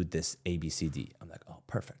need to do this A, B, C, D. I'm like, oh,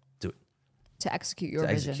 perfect. Do it. To execute your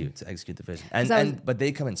vision. To execute the vision. But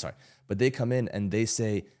they come in and they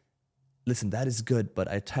say, listen, that is good, but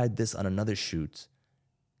I tried this on another shoot.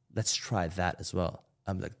 Let's try that as well.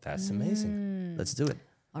 I'm like, that's amazing. Let's do it.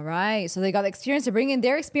 All right. So they got the experience to bring in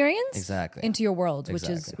their experience into your world, which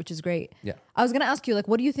is great. Yeah. I was going to ask you, like,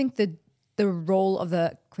 what do you think the role of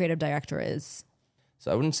the creative director is?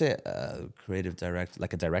 So I wouldn't say a creative director,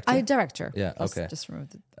 like a director. A director. Yeah. Okay. Just remove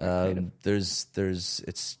the creative. There's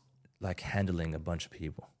it's like handling a bunch of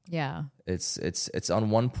people. Yeah. It's on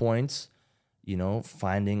one point, you know,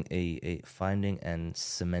 finding and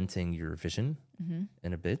cementing your vision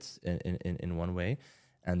in a bit in one way,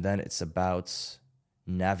 and then it's about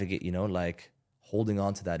navigate, you know, like holding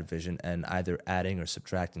on to that vision and either adding or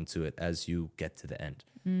subtracting to it as you get to the end.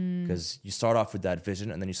 Because you start off with that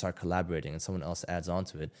vision and then you start collaborating and someone else adds on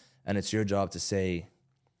to it, and it's your job to say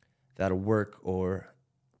that'll work or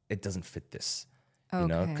it doesn't fit this. You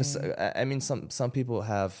know, because I mean, some people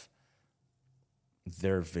have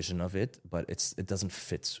their vision of it, but it doesn't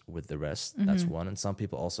fit with the rest. That's one. And some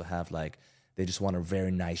people also have like, they just want a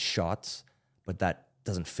very nice shot, but that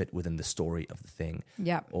doesn't fit within the story of the thing.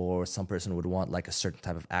 Yeah. Or some person would want like a certain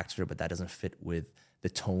type of actor, but that doesn't fit with the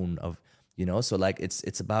tone of, you know. So like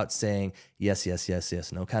it's about saying yes,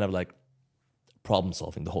 no, kind of like problem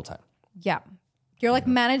solving the whole time. Yeah. You're like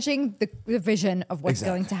managing the vision of what's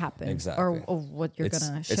going to happen, or what you're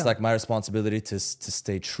gonna show. It's like my responsibility to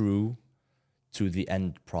stay true to the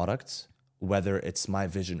end product, whether it's my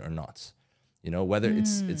vision or not. You know, whether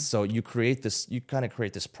it's so you kind of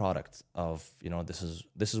create this product of, you know, this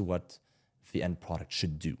is what the end product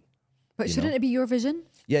should do. But shouldn't it be your vision?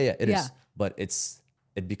 Yeah, it is. But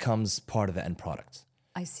it becomes part of the end product.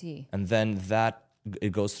 I see. And then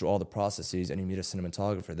it goes through all the processes, and you meet a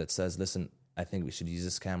cinematographer that says, listen, I think we should use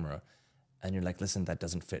this camera, and you're like, listen, that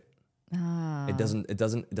doesn't fit. It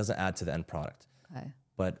doesn't add to the end product. Okay.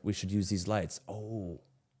 But we should use these lights. Oh,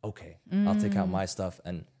 okay. I'll take out my stuff,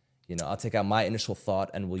 and you know, I'll take out my initial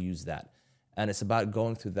thought, and we'll use that. And it's about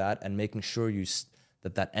going through that and making sure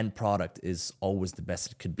that end product is always the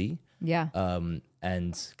best it could be. Yeah.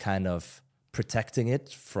 And kind of protecting it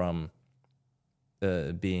from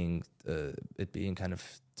being kind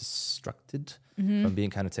of destructed, from being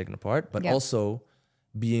kind of taken apart, but also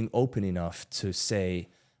being open enough to say,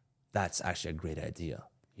 that's actually a great idea,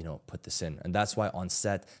 you know, put this in. And that's why on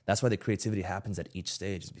set, that's why the creativity happens at each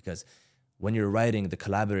stage, is because when you're writing, the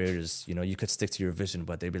collaborators, you know, you could stick to your vision,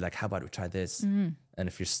 but they'd be like, how about we try this? And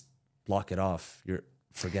if you block it off, you're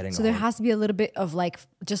forgetting. So there has to be a little bit of like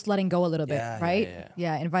just letting go a little bit, right?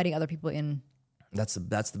 Yeah, inviting other people in. That's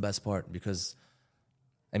the best part, because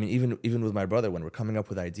I mean, even with my brother, when we're coming up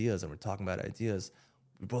with ideas and we're talking about ideas,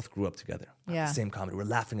 we both grew up together. Yeah. The same comedy. We're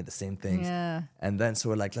laughing at the same things. Yeah. And then so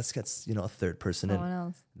we're like, let's get, you know, a third person in.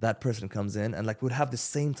 Else. That person comes in and like we'd have the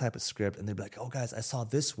same type of script, and they'd be like, oh guys, I saw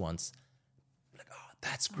this once. I'm like, oh,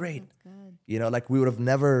 that's great. That's good. You know, like we would have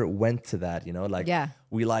never went to that, you know, like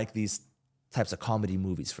we like these types of comedy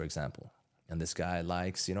movies, for example. And this guy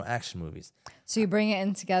likes, you know, action movies. So you bring it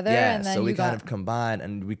in together, and then so we kind of combine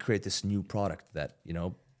and we create this new product that, you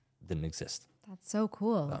know, didn't exist. That's so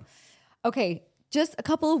cool. Okay, just a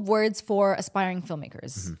couple of words for aspiring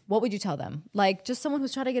filmmakers. What would you tell them? Like just someone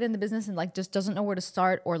who's trying to get in the business and like just doesn't know where to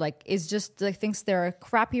start, or like is just like thinks they're a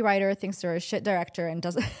crappy writer, thinks they're a shit director, and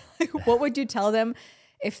doesn't. Like, what would you tell them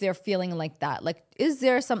if they're feeling like that? Like, is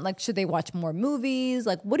there something like, should they watch more movies?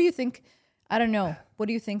 Like, what do you think? I don't know. What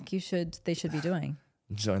do you think they should be doing?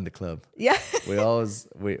 Join the club. Yeah.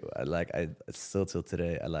 I still till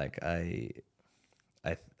today,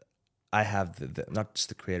 I have the not just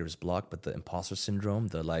the creator's block, but the imposter syndrome.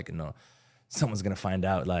 The like, you know, someone's gonna find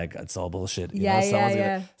out. Like it's all bullshit. You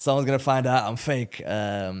know? Someone's gonna find out I'm fake.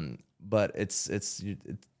 But it's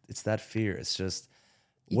that fear. It's just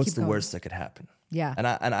what's the worst that could happen? Yeah.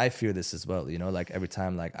 And I fear this as well. You know, like every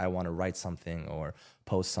time like I want to write something or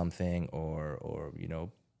post something or you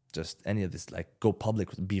know just any of this, like go public,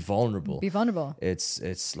 be vulnerable.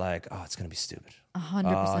 It's like, oh, it's gonna be stupid.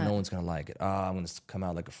 100%. No one's gonna like it. I'm gonna come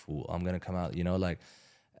out like a fool. I'm gonna come out, like,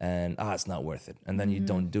 and it's not worth it. And then you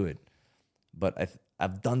don't do it. But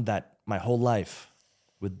I've done that my whole life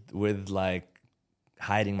with like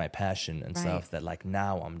hiding my passion and stuff. That like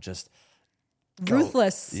now I'm just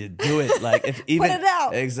ruthless. You do it. Like if even put it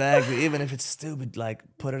out. Exactly. Even if it's stupid, like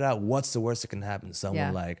put it out. What's the worst that can happen?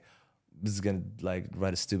 Someone like is gonna like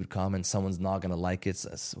write a stupid comment. Someone's not gonna like it. So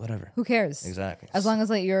whatever. Who cares? Exactly. As long as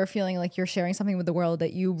like you're feeling like you're sharing something with the world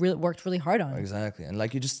that you worked really hard on. Exactly. And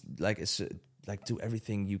like you just like it's like do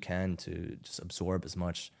everything you can to just absorb as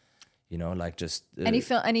much. Like just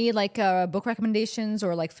any like book recommendations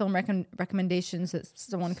or like film recommendations that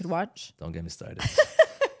someone could watch. Don't get me started.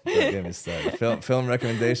 Don't get me started. Film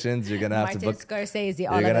recommendations. You're gonna have to book. Scorsese.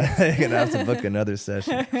 You're gonna have to book another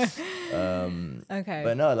session. Okay.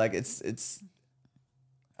 But no, like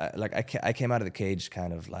I came out of the cage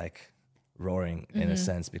kind of like roaring in a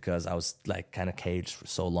sense, because I was like kind of caged for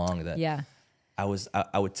so long that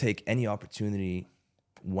I would take any opportunity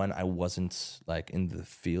when I wasn't like in the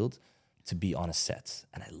field to be on a set,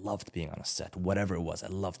 and I loved being on a set. Whatever it was, I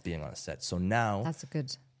loved being on a set. So now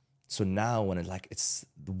So now when it's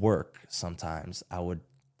the work, sometimes I would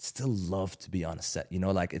still love to be on a set.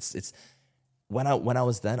 Like it's when I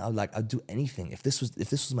was then, I was like, I'd do anything. If this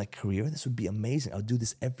was my career, this would be amazing. I'll do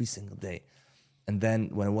this every single day. And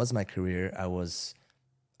then when it was my career, I was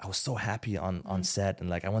so happy on set. And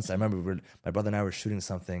like I remember my brother and I were shooting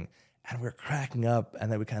something and we were cracking up, and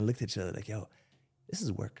then we kind of looked at each other like, yo, this is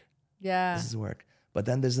work. Yeah. This is work. But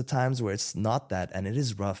then there's the times where it's not that, and it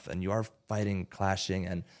is rough, and you are fighting, clashing,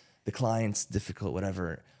 and the client's difficult,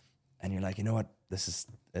 whatever, and you're like, you know what, this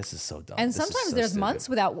is so dumb. And sometimes there's months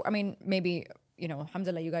without. I mean, maybe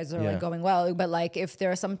alhamdulillah, you guys are like going well, but like if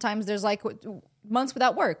there are sometimes there's like months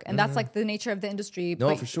without work, and that's like the nature of the industry. No,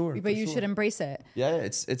 but, for sure. But you should embrace it. Yeah,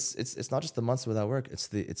 it's not just the months without work. It's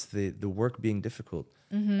the work being difficult,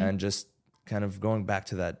 and just kind of going back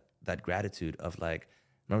to that gratitude of like,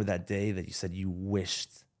 remember that day that you said you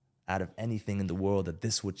wished out of anything in the world that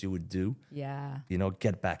this what you would do. Yeah.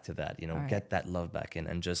 Get back to that. Get that love back in,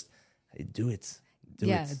 and just do it. Do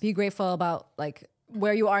it. Be grateful about like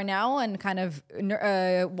where you are now, and kind of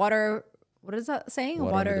water. What is that saying?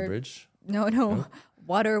 Water under the bridge. No.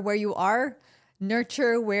 Water where you are.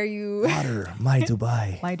 Nurture where you. Water, my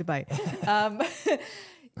Dubai. My Dubai.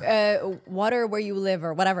 Water where you live,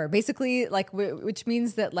 or whatever. Basically, like which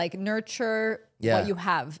means that like nurture what you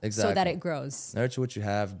have, so that it grows. Nurture what you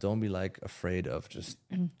have. Don't be like afraid of just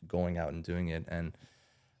going out and doing it. And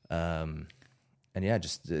yeah,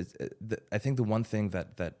 just I think the one thing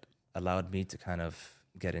that allowed me to kind of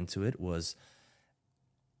get into it was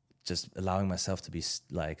just allowing myself to be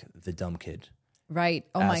like the dumb kid. Right.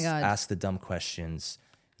 Oh my God. Ask the dumb questions.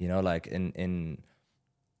 Like in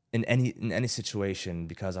any situation,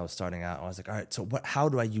 because I was starting out, I was like, all right, so how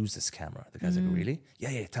do I use this camera? The guy's like, really?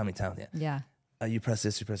 Yeah, tell me. Yeah. You press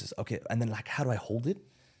this. Okay. And then like, how do I hold it?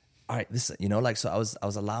 All right, this, like, so I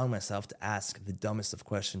was allowing myself to ask the dumbest of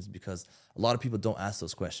questions, because a lot of people don't ask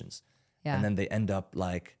those questions. Yeah. And then they end up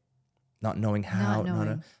like not knowing how.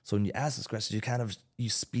 So when you ask those questions, you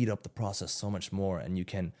speed up the process so much more, and you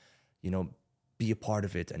can, be a part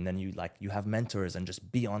of it. And then you have mentors, and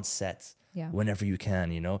just be on set whenever you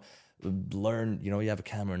can, learn, you have a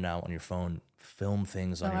camera now on your phone, film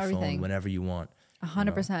things on your phone whenever you want.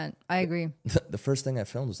 100%. I agree. The first thing I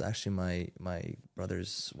filmed was actually my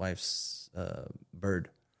brother's wife's bird.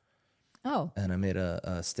 Oh. And I made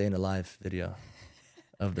a staying alive video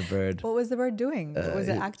of the bird. What was the bird doing? Was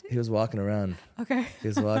it active? He was walking around. Okay. He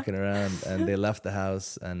was walking around, and they left the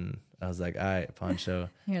house, and I was like, all right, Pancho.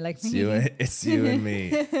 You're like, it's you and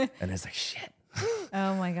me. And it's like, shit.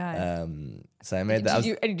 Oh my God. So I made that.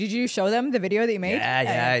 Did you show them the video that you made?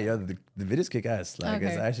 Yeah. The video's kick ass. Like,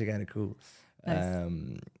 it's actually kind of cool.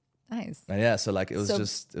 Nice. Yeah, so like it was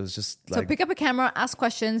just like, so pick up a camera, ask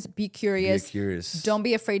questions, be curious. Don't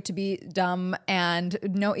be afraid to be dumb, and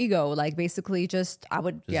no ego. Like basically do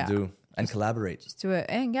and collaborate. Just do it,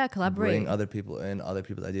 and collaborate. Bring other people in, other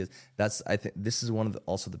people's ideas. I think this is one of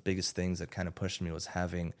also the biggest things that kind of pushed me, was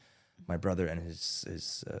having my brother and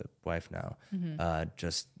his wife now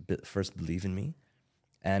first believe in me,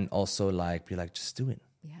 and also like be like, just do it.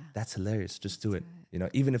 Yeah, that's hilarious. Just do it.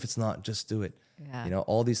 Even if it's not, just do it. Yeah.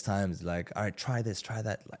 All these times, like, all right, try this, try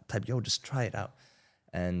that, like, type, just try it out.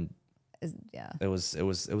 And it was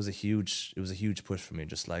a huge push for me.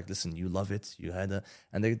 Just like, listen, you love it. You had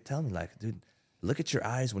and they tell me like, dude, look at your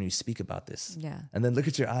eyes when you speak about this. Yeah. And then look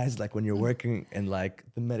at your eyes like when you're working in like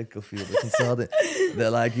the medical field, the consultant. They're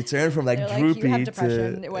like, you turn from like They're droopy you have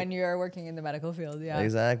depression to... when you're working in the medical field. Yeah.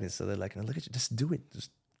 Exactly. So they're like, no, look at you, just do it. Just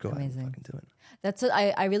go out and fucking do it. That's it.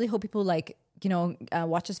 I really hope people like,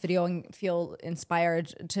 watch this video and feel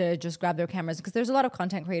inspired to just grab their cameras, because there's a lot of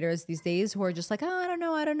content creators these days who are just like, I don't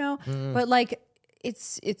know. But like,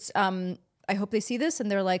 it's I hope they see this and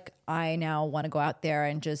they're like, I now want to go out there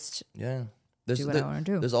and just do what I want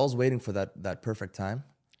to do. There's always waiting for that perfect time.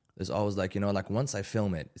 There's always like, like once I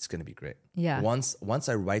film it, it's going to be great. Yeah. Once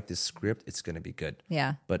I write this script, it's going to be good.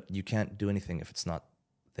 Yeah. But you can't do anything if it's not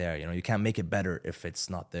there. You can't make it better if it's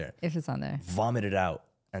not there. If it's on there. Vomit it out.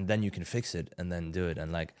 And then you can fix it and then do it.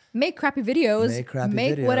 And like... Make crappy videos.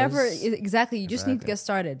 Make whatever. Exactly. You just need to get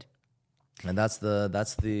started. And that's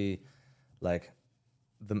the like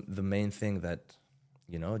the main thing that,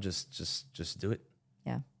 just do it.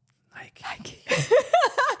 Yeah. Nike.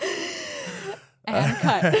 And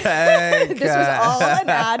cut. This was all an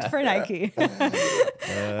ad for Nike.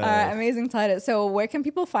 Amazing, Tarek. So where can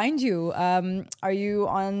people find you? Are you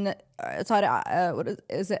on what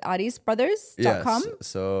is it, arissbrothers.com? Yes.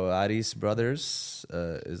 So Ariss Brothers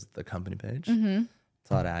is the company page. Tarek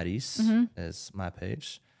Ariss is my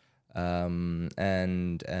page.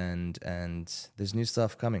 And there's new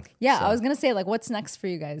stuff coming. Yeah, so I was gonna say, like, what's next for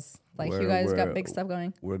you guys? Like, you guys got big stuff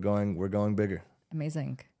going. We're going bigger.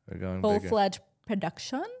 Amazing. We're going full-fledged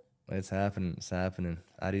production. It's happening.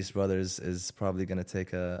 Ariss Brothers is probably gonna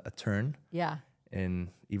take a turn. Yeah. In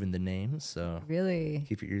even the name. So really,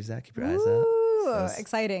 keep your ears out, keep your eyes out. So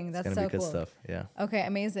exciting. That's so cool. Good stuff. Yeah. Okay,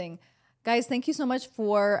 amazing. Guys, thank you so much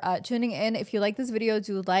for tuning in. If you like this video,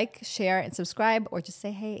 do like, share, and subscribe, or just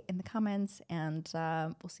say hey in the comments, and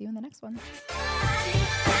we'll see you in the next one.